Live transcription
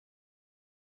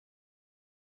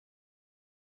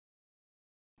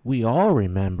We all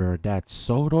remember that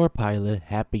Sodor pilot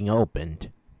had been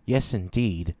opened. Yes,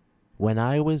 indeed. When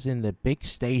I was in the big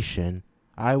station,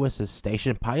 I was a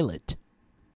station pilot.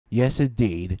 Yes,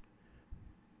 indeed.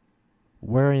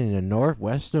 We're in the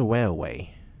Northwestern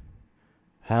Railway.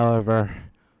 However,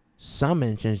 some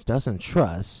engines doesn't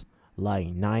trust, like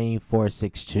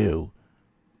 9462.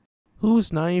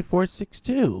 Who's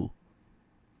 9462?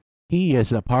 He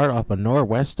is a part of the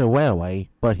Northwestern Railway,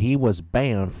 but he was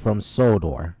banned from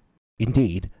Sodor.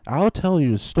 Indeed, I'll tell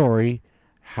you the story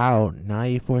how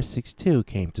 9462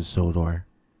 came to Sodor.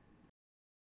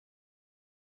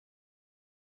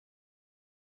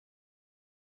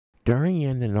 During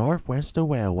in the Northwestern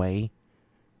Railway,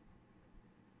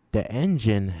 the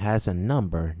engine has a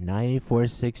number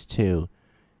 9462.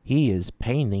 He is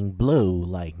painting blue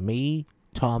like me,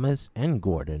 Thomas, and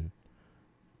Gordon.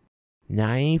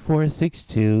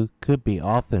 9462 could be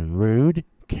often rude,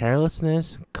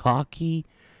 carelessness, cocky,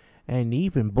 and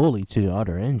even bully to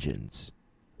other engines.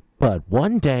 But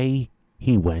one day,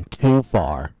 he went too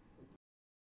far.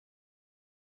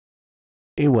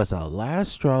 It was a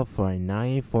last straw for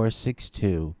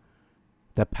 9462.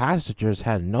 The passengers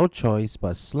had no choice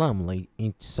but slumly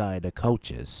inside the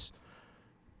coaches.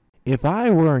 If I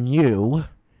weren't you,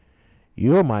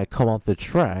 you might come off the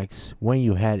tracks when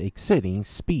you had exceeding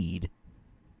speed.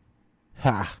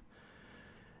 Ha!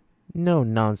 No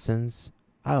nonsense.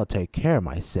 I'll take care of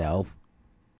myself.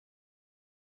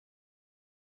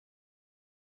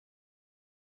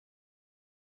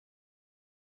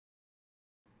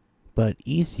 But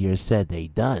easier said than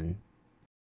done.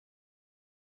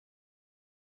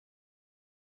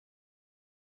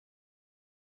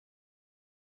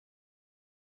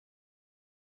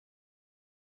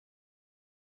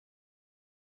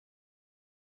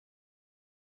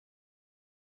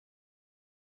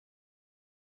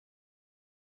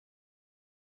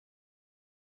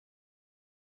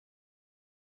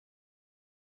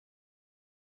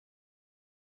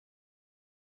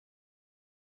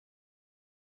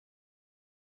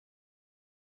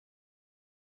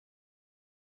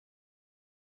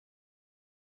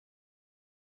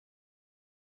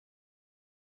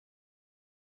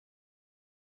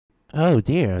 Oh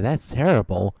dear, that's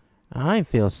terrible. I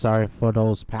feel sorry for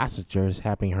those passengers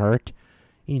having hurt.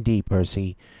 Indeed,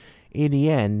 Percy. In the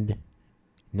end,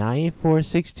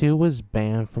 9462 was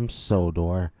banned from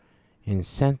Sodor and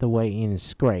sent away in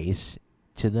disgrace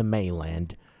to the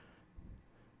mainland.